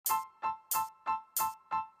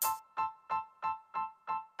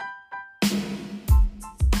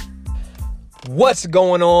What's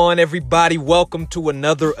going on, everybody? Welcome to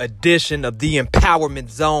another edition of the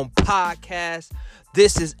Empowerment Zone podcast.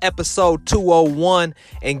 This is episode 201,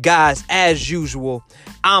 and guys, as usual,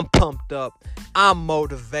 I'm pumped up, I'm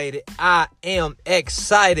motivated, I am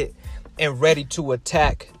excited, and ready to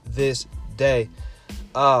attack this day.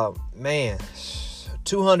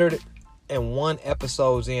 201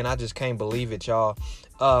 episodes in, I just can't believe it, y'all.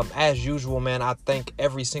 As usual, man, I thank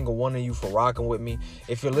every single one of you for rocking with me.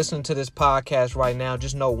 If you're listening to this podcast right now,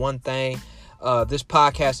 just know one thing. This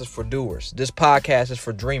podcast is for doers. This podcast is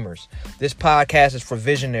for dreamers. This podcast is for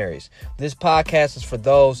visionaries. This podcast is for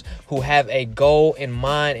those who have a goal in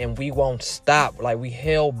mind and we won't stop. Like, we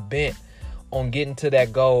hell bent on getting to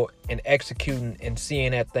that goal and executing and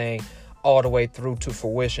seeing that thing all the way through to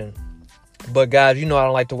fruition. But guys, you know I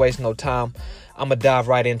don't like to waste no time. I'm going to dive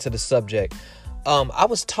right into the subject. I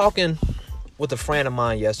was talking with a friend of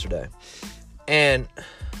mine yesterday, and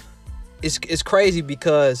it's crazy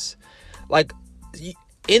because, like,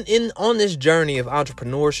 on this journey of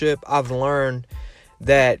entrepreneurship, I've learned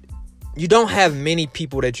that you don't have many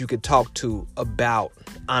people that you could talk to about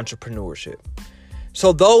entrepreneurship.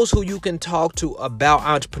 So those who you can talk to about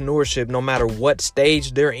entrepreneurship, no matter what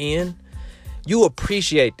stage they're in, you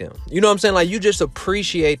appreciate them. You know what I'm saying? Like, you just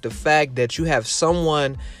appreciate the fact that you have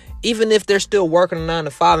someone, even if they're still working a 9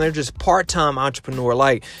 to 5 and they're just part-time entrepreneur,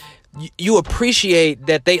 like, you appreciate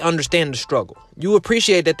that they understand the struggle. You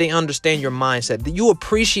appreciate that they understand your mindset. You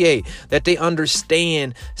appreciate that they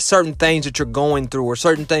understand certain things that you're going through or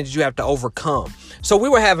certain things that you have to overcome. So we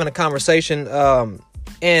were having a conversation,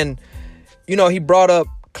 and, you know, he brought up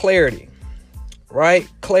clarity, right?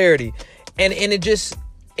 Clarity. And it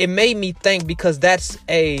made me think, because that's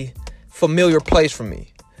a familiar place for me.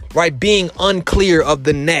 Right? Being unclear of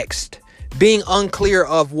the next, being unclear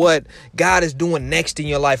of what God is doing next in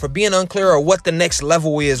your life, or being unclear of what the next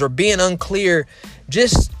level is, or being unclear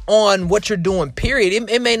just on what you're doing, period.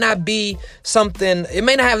 It may not be something, it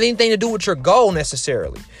may not have anything to do with your goal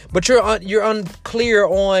necessarily, but you're unclear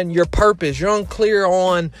on your purpose. You're unclear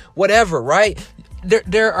on whatever, right?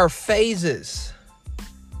 There are phases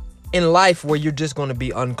in life where you're just going to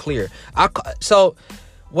be unclear. So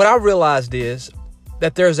what I realized is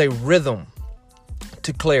that there's a rhythm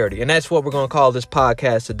to clarity. And that's what we're going to call this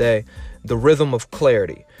podcast today, the rhythm of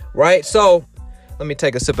clarity, right? So let me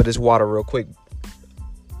take a sip of this water real quick.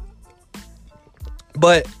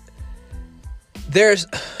 But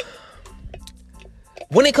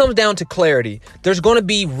when it comes down to clarity, there's going to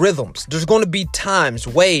be rhythms. There's going to be times,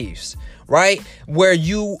 waves, right? Where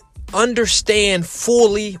you understand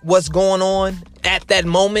fully what's going on at that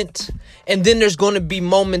moment. And then there's going to be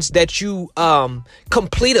moments that you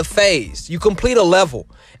complete a phase, you complete a level,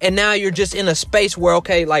 and now you're just in a space where,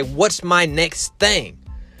 okay, like, what's my next thing,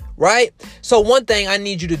 right? So one thing I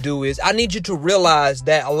need you to do is I need you to realize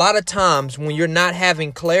that a lot of times when you're not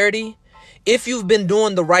having clarity, if you've been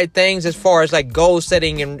doing the right things as far as like goal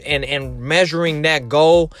setting and measuring that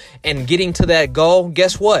goal and getting to that goal,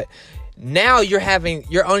 guess what? Now you're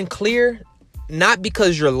unclear, not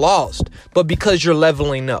because you're lost, but because you're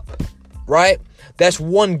leveling up. Right? That's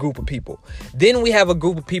one group of people. Then we have a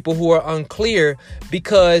group of people who are unclear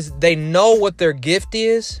because they know what their gift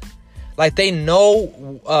is. Like, they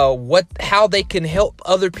know how they can help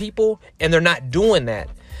other people, and they're not doing that.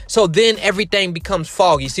 So then everything becomes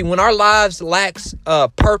foggy. See, when our lives lacks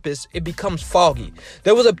purpose, it becomes foggy.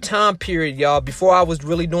 There was a time period, y'all, before I was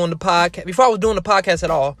doing the podcast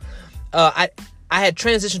at all, I had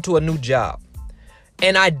transitioned to a new job.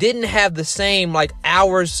 And I didn't have the same, like,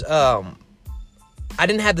 hours. I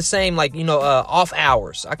didn't have the same, like, off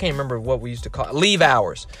hours. I can't remember what we used to call it. Leave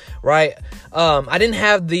hours, right? I didn't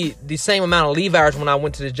have the same amount of leave hours when I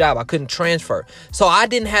went to the job. I couldn't transfer. So I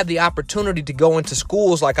didn't have the opportunity to go into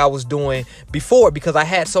schools like I was doing before because I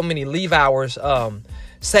had so many leave hours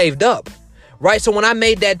saved up, right? So when I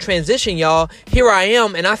made that transition, y'all, here I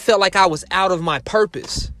am, and I felt like I was out of my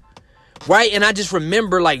purpose, right? And I just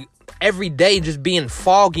remember, like, every day just being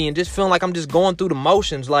foggy and just feeling like I'm just going through the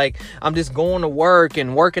motions. Like, I'm just going to work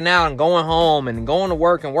and working out and going home and going to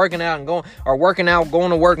work and working out and working out, going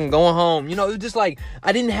to work and going home. You know, it was just like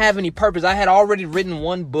I didn't have any purpose. I had already written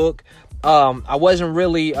one book. I wasn't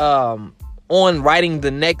really on writing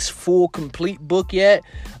the next full complete book yet.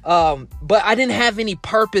 But I didn't have any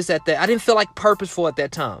purpose at that. I didn't feel like purposeful at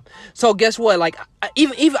that time. So guess what? Like,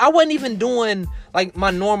 I wasn't even doing like my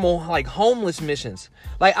normal like homeless missions.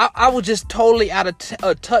 Like I was just totally out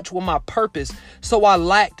of touch with my purpose. So I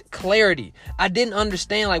lacked clarity. I didn't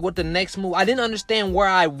understand like what the next move. I didn't understand where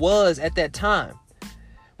I was at that time.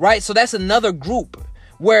 Right? So that's another group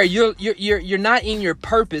where you're not in your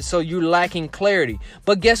purpose, so you're lacking clarity.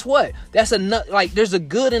 But guess what? That's like there's a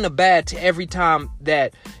good and a bad to every time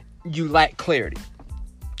that you lack clarity.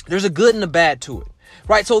 There's a good and a bad to it,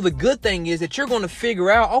 right? So the good thing is that you're going to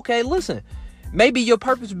figure out, okay, listen, maybe your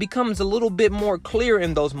purpose becomes a little bit more clear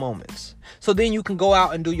in those moments. So then you can go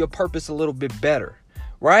out and do your purpose a little bit better,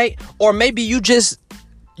 right? Or maybe you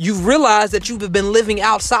realize that you've been living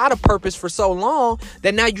outside of purpose for so long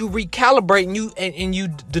that now you recalibrate and you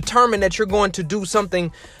determine that you're going to do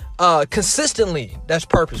something consistently that's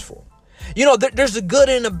purposeful. You know, there's a good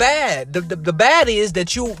and a bad. The bad is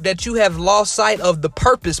that you have lost sight of the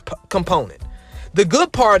purpose component. The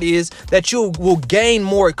good part is that you will gain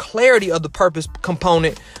more clarity of the purpose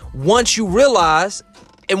component once you realize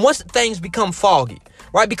and once things become foggy,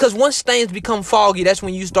 right? Because once things become foggy, that's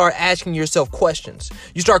when you start asking yourself questions.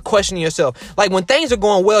 You start questioning yourself. Like when things are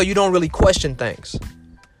going well, you don't really question things.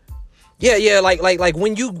 Yeah. Like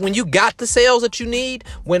when you got the sales that you need,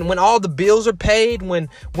 when all the bills are paid, when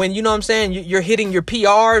you know what I'm saying, you're hitting your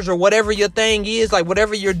PRs or whatever your thing is, like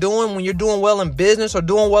whatever you're doing, when you're doing well in business or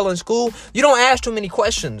doing well in school, you don't ask too many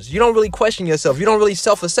questions. You don't really question yourself. You don't really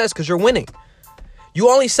self-assess because you're winning. You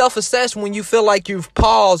only self-assess when you feel like you've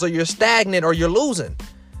paused or you're stagnant or you're losing.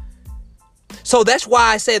 So that's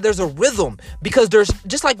why I said there's a rhythm, because there's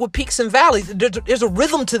just like with peaks and valleys, there's a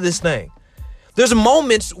rhythm to this thing. There's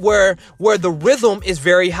moments where the rhythm is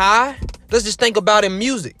very high. Let's just think about in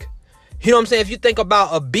music. You know what I'm saying? If you think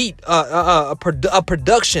about a beat, a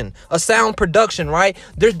production, a sound production, right?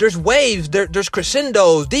 There's waves, there's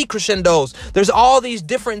crescendos, decrescendos. There's all these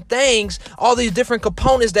different things, all these different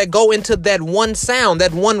components that go into that one sound,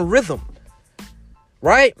 that one rhythm,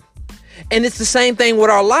 right? And it's the same thing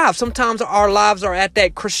with our lives. Sometimes our lives are at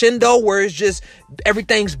that crescendo where it's just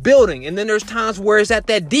everything's building. And then there's times where it's at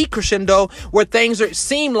that decrescendo where things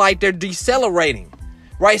seem like they're decelerating,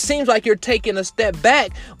 right? Seems like you're taking a step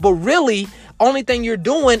back, but really only thing you're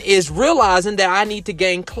doing is realizing that I need to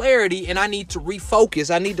gain clarity and I need to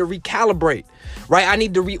refocus. I need to recalibrate, right? I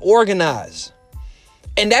need to reorganize.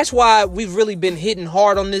 And that's why we've really been hitting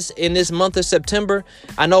hard on this in this month of September.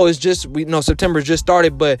 I know it's just, September just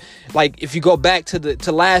started, but like if you go back to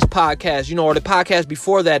last podcast, or the podcast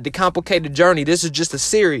before that, The Complicated Journey, this is just a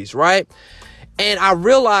series, right? And I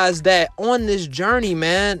realized that on this journey,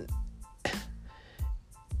 man,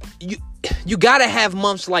 you got to have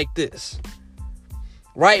months like this,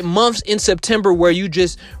 right? Months in September where you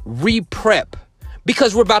just re-prep.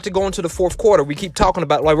 Because we're about to go into the fourth quarter. We keep talking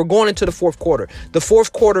about, like, we're going into the fourth quarter. The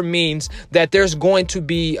fourth quarter means that there's going to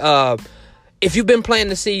be, if you've been planting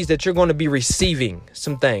the seeds, that you're going to be receiving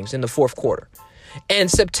some things in the fourth quarter.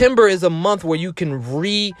 And September is a month where you can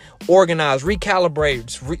reorganize,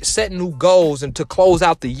 recalibrate, set new goals and to close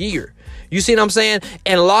out the year. You see what I'm saying?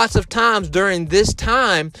 And lots of times during this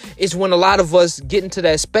time is when a lot of us get into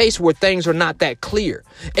that space where things are not that clear.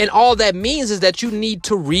 And all that means is that you need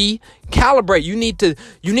to recalibrate. You need to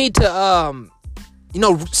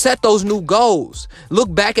set those new goals.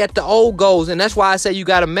 Look back at the old goals. And that's why I say you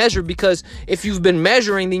got to measure, because if you've been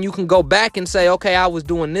measuring, then you can go back and say, okay, I was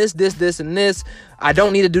doing this, and this. I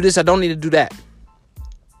don't need to do this. I don't need to do that.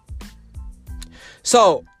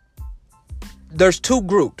 So there's two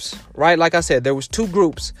groups, right? Like I said, there was two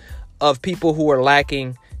groups of people who are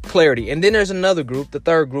lacking clarity. And then there's another group, the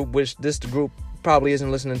third group, which this group probably isn't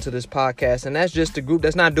listening to this podcast. And that's just the group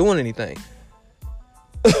that's not doing anything.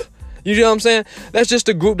 You know what I'm saying? That's just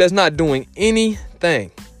a group that's not doing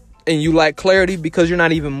anything. And you lack clarity because you're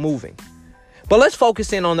not even moving. But let's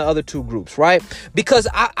focus in on the other two groups, right? Because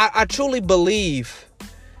I truly believe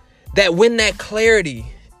that when that clarity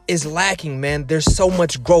is lacking, man, there's so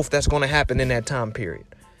much growth that's going to happen in that time period.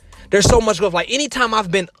 There's so much growth. Like anytime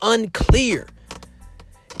I've been unclear,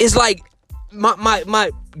 it's like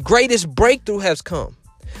my greatest breakthrough has come.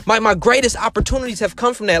 My greatest opportunities have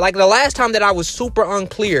come from that. Like the last time that I was super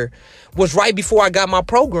unclear was right before I got my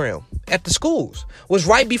program at the schools. Was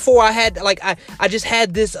right before I had, like, I just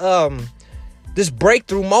had this this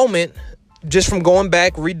breakthrough moment just from going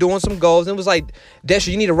back, redoing some goals. And it was like, Desha,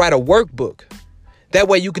 you need to write a workbook. That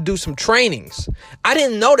way you could do some trainings. I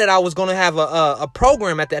didn't know that I was going to have a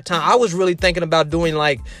program at that time. I was really thinking about doing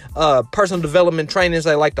like personal development trainings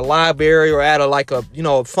at like the library or at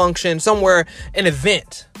a function somewhere, an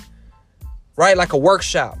event, right? Like a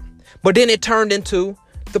workshop. But then it turned into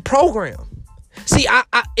the program. See, I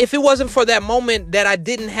if it wasn't for that moment that I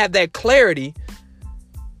didn't have that clarity,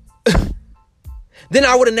 then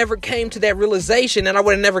I would have never came to that realization, and I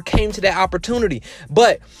would have never came to that opportunity.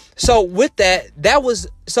 But so with that was,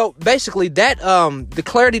 so basically that, the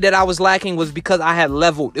clarity that I was lacking was because I had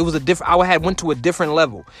leveled. It was I had went to a different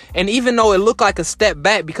level. And even though it looked like a step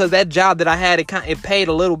back, because that job that I had, it paid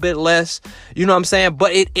a little bit less, you know what I'm saying?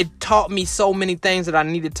 But it taught me so many things that I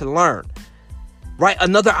needed to learn, right?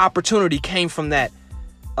 Another opportunity came from that,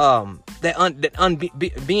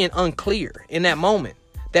 being unclear in that moment.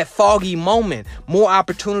 That foggy moment, more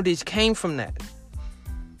opportunities came from that.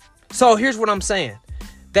 So here's what I'm saying.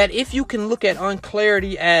 That if you can look at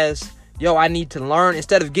unclarity as, yo, I need to learn,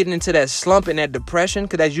 instead of getting into that slump and that depression,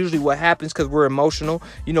 because that's usually what happens because we're emotional.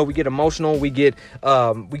 You know, we get emotional, we get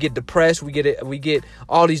depressed, we get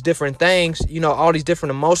all these different things, you know, all these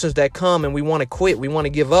different emotions that come, and we want to quit, we want to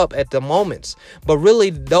give up at the moments. But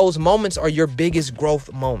really, those moments are your biggest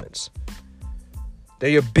growth moments. They're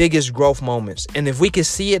your biggest growth moments. And if we can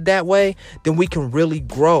see it that way, then we can really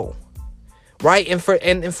grow. Right? And for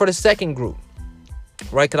the second group,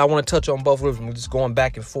 right? Because I want to touch on both groups. We're just going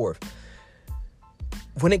back and forth.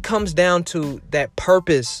 When it comes down to that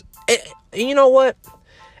purpose, and you know what?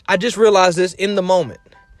 I just realized this in the moment.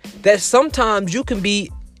 That sometimes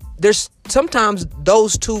sometimes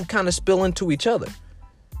those two kind of spill into each other.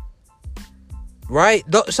 Right?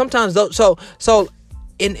 Sometimes those, so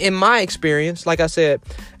in my experience, like I said,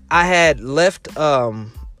 I had left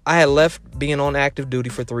being on active duty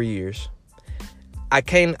for 3 years. I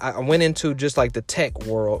went into just like the tech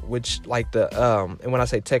world, which like and when I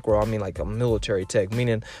say tech world, I mean like a military tech,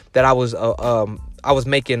 meaning that I was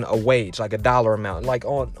making a wage, like $1 amount. Like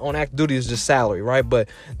on active duty is just salary, right? But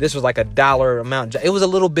this was like $1 amount. It was a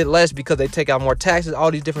little bit less because they take out more taxes, all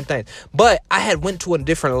these different things. But I had went to a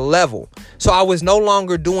different level. So I was no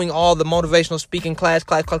longer doing all the motivational speaking class.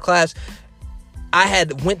 I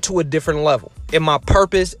had went to a different level in my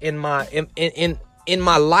purpose, in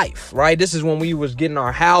my life, right? This is when we was getting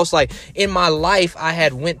our house. Like in my life, I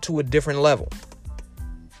had went to a different level,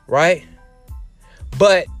 right?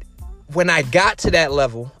 But when I got to that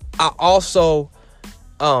level, I also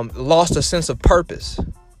lost a sense of purpose,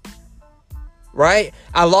 right?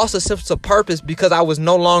 I lost a sense of purpose because I was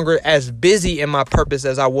no longer as busy in my purpose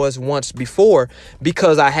as I was once before,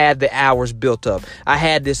 because I had the hours built up. I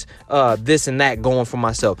had this and that going for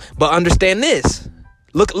myself. But understand this.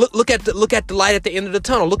 Look at the light at the end of the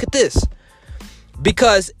tunnel. Look at this.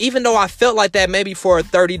 Because even though I felt like that maybe for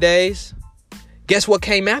 30 days, guess what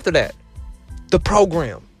came after that? The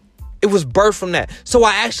program. It was birthed from that. So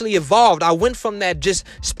I actually evolved. I went from that just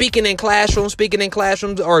speaking in classrooms,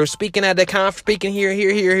 or speaking at the conference, speaking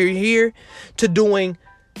here, to doing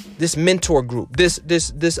this mentor group, this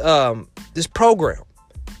program.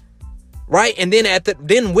 Right. And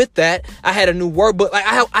then with that, I had a new work, but like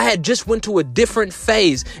I had just went to a different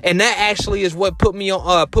phase. And that actually is what put me on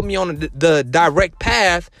the direct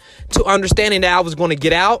path to understanding that I was going to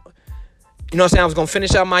get out. You know what I'm saying? I was going to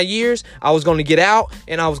finish out my years. I was going to get out,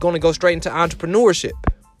 and I was going to go straight into entrepreneurship.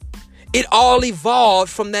 It all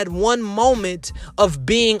evolved from that one moment of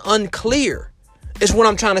being unclear. Is what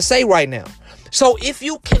I'm trying to say right now. So if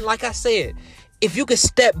you can, like I said, if you could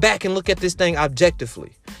step back and look at this thing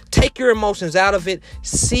objectively, take your emotions out of it,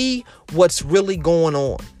 see what's really going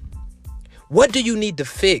on. What do you need to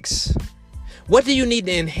fix? What do you need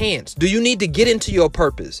to enhance? Do you need to get into your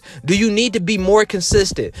purpose? Do you need to be more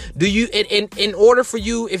consistent? Do you, in order for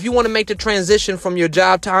you, if you want to make the transition from your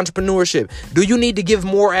job to entrepreneurship, do you need to give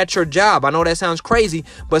more at your job? I know that sounds crazy,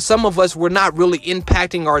 but some of us, we're not really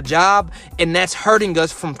impacting our job, and that's hurting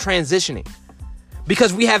us from transitioning.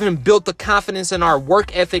 Because we haven't built the confidence in our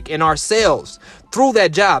work ethic and ourselves through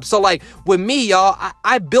that job. So like with me, y'all,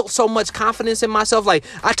 I built so much confidence in myself. Like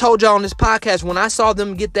I told y'all on this podcast, when I saw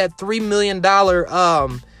them get that $3 million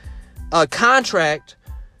contract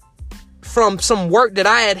from some work that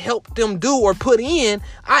I had helped them do or put in,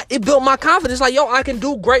 it built my confidence. Like, yo, I can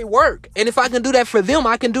do great work. And if I can do that for them,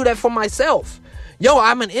 I can do that for myself. Yo,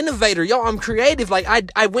 I'm an innovator. Yo, I'm creative. Like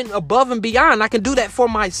I went above and beyond. I can do that for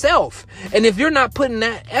myself. And if you're not putting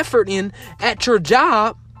that effort in at your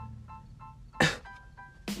job,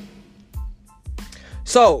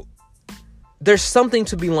 so there's something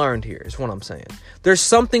to be learned here is what I'm saying. There's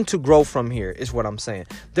something to grow from here is what I'm saying.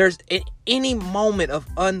 There's any moment of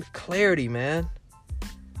unclarity, man.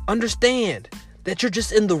 Understand that you're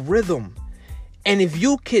just in the rhythm. And if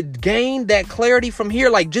you could gain that clarity from here,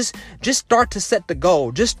 like just start to set the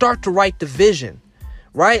goal, just start to write the vision,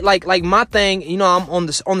 right? Like my thing, you know, I'm on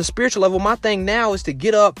the spiritual level. My thing now is to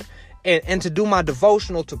get up and to do my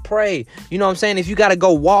devotional, to pray. You know what I'm saying? If you got to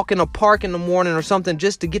go walk in a park in the morning or something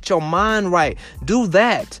just to get your mind right, do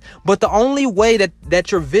that. But the only way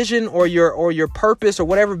that your vision or your purpose or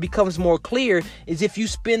whatever becomes more clear is if you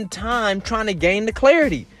spend time trying to gain the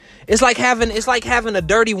clarity. It's like having a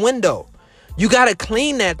dirty window. You got to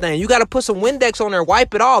clean that thing. You got to put some Windex on there,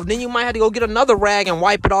 wipe it off. Then you might have to go get another rag and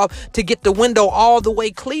wipe it off to get the window all the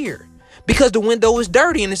way clear. Because the window is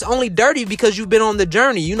dirty, and it's only dirty because you've been on the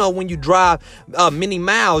journey. You know, when you drive many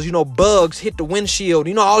miles, you know, bugs hit the windshield,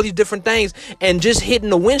 you know, all these different things, and just hitting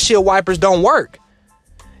the windshield wipers don't work.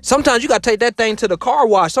 Sometimes you got to take that thing to the car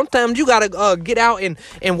wash. Sometimes you got to get out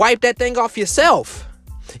and wipe that thing off yourself.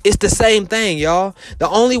 It's the same thing, y'all. The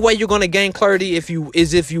only way you're going to gain clarity if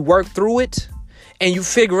you work through it and you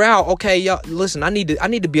figure out, okay, y'all, listen, I need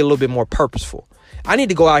to be a little bit more purposeful. I need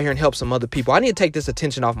to go out here and help some other people. I need to take this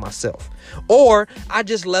attention off myself. Or I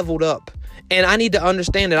just leveled up and I need to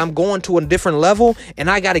understand that I'm going to a different level and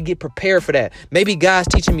I got to get prepared for that. Maybe God's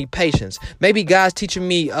teaching me patience. Maybe God's teaching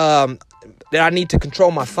me that I need to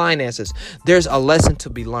control my finances. There's a lesson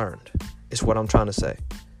to be learned, is what I'm trying to say.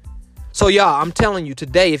 So, y'all, I'm telling you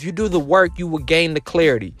today, if you do the work, you will gain the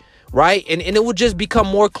clarity, right? And it will just become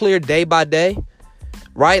more clear day by day,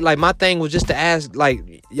 right? Like, my thing was just to ask,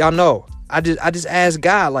 like, y'all know, I just asked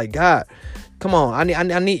God, like, God, come on,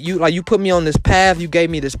 I need you. Like, you put me on this path. You gave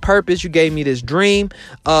me this purpose. You gave me this dream.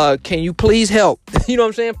 Can you please help? You know what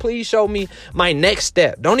I'm saying? Please show me my next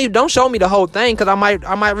step. Don't show me the whole thing, because I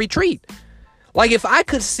might retreat. Like, if I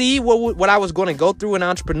could see what I was going to go through in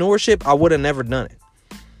entrepreneurship, I would have never done it.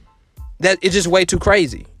 That it's just way too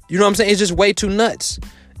crazy. You know what I'm saying? It's just way too nuts.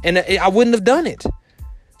 And I wouldn't have done it.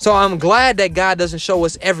 So I'm glad that God doesn't show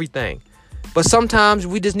us everything. But sometimes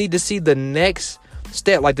we just need to see the next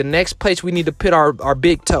step, like the next place we need to put our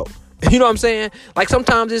big toe. You know what I'm saying? Like,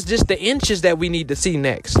 sometimes it's just the inches that we need to see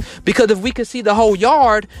next. Because if we could see the whole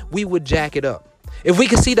yard, we would jack it up. If we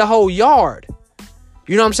could see the whole yard,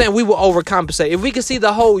 you know what I'm saying, we will overcompensate. If we could see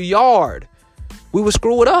the whole yard, we would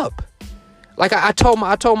screw it up. Like I told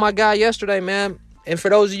my guy yesterday, man, and for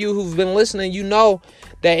those of you who've been listening, you know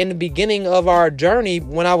that in the beginning of our journey,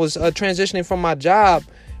 when I was transitioning from my job,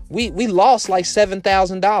 we lost like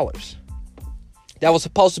 $7,000 that was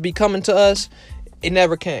supposed to be coming to us. It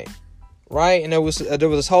never came, right? And there was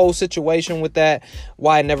this whole situation with that,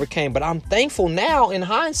 why it never came. But I'm thankful now, in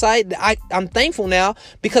hindsight, I'm thankful now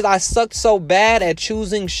because I sucked so bad at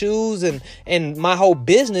choosing shoes and my whole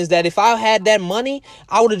business that if I had that money,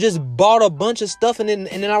 I would have just bought a bunch of stuff and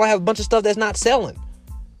then I would have a bunch of stuff that's not selling.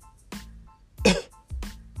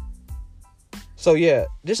 So yeah,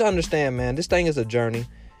 just understand, man, this thing is a journey.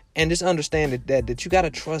 And just understand that you got to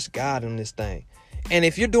trust God in this thing. And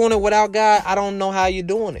if you're doing it without God, I don't know how you're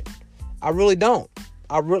doing it. I really don't.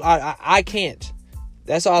 I can't.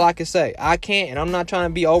 That's all I can say. I can't. And I'm not trying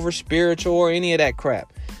to be over spiritual or any of that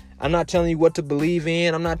crap. I'm not telling you what to believe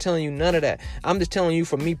in. I'm not telling you none of that. I'm just telling you,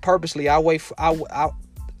 for me purposely,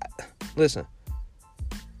 listen,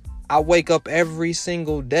 I wake up every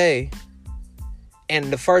single day. And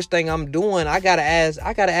the first thing I'm doing, I gotta ask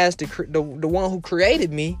the one who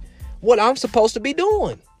created me what I'm supposed to be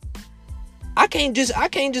doing. I can't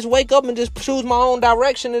just wake up and just choose my own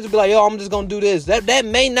direction and just be like, yo, I'm just gonna do this. That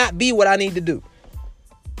may not be what I need to do.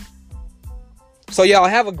 So y'all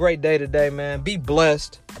have a great day today, man. Be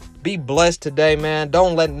blessed. Be blessed today, man.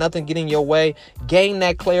 Don't let nothing get in your way. Gain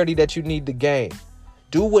that clarity that you need to gain.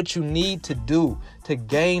 Do what you need to do to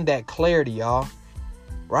gain that clarity, y'all.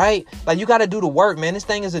 Right? Like, you got to do the work, man. This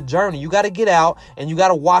thing is a journey. You got to get out and you got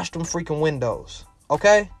to wash them freaking windows.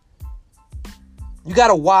 Okay? You got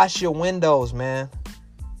to wash your windows, man.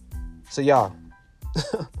 So, y'all,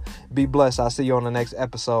 be blessed. I'll see you on the next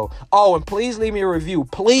episode. Oh, and please leave me a review.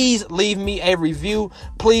 Please leave me a review.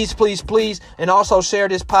 Please, please, please. And also share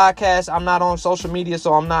this podcast. I'm not on social media,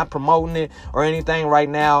 so I'm not promoting it or anything right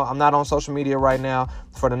now. I'm not on social media right now.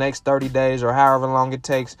 For the next 30 days or however long it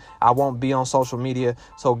takes, I won't be on social media.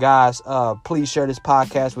 So, guys, please share this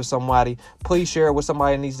podcast with somebody. Please share it with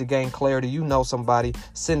somebody that needs to gain clarity. You know somebody.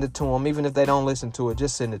 Send it to them. Even if they don't listen to it,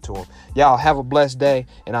 just send it to them. Y'all have a blessed day,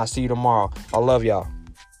 and I'll see you tomorrow. I love y'all.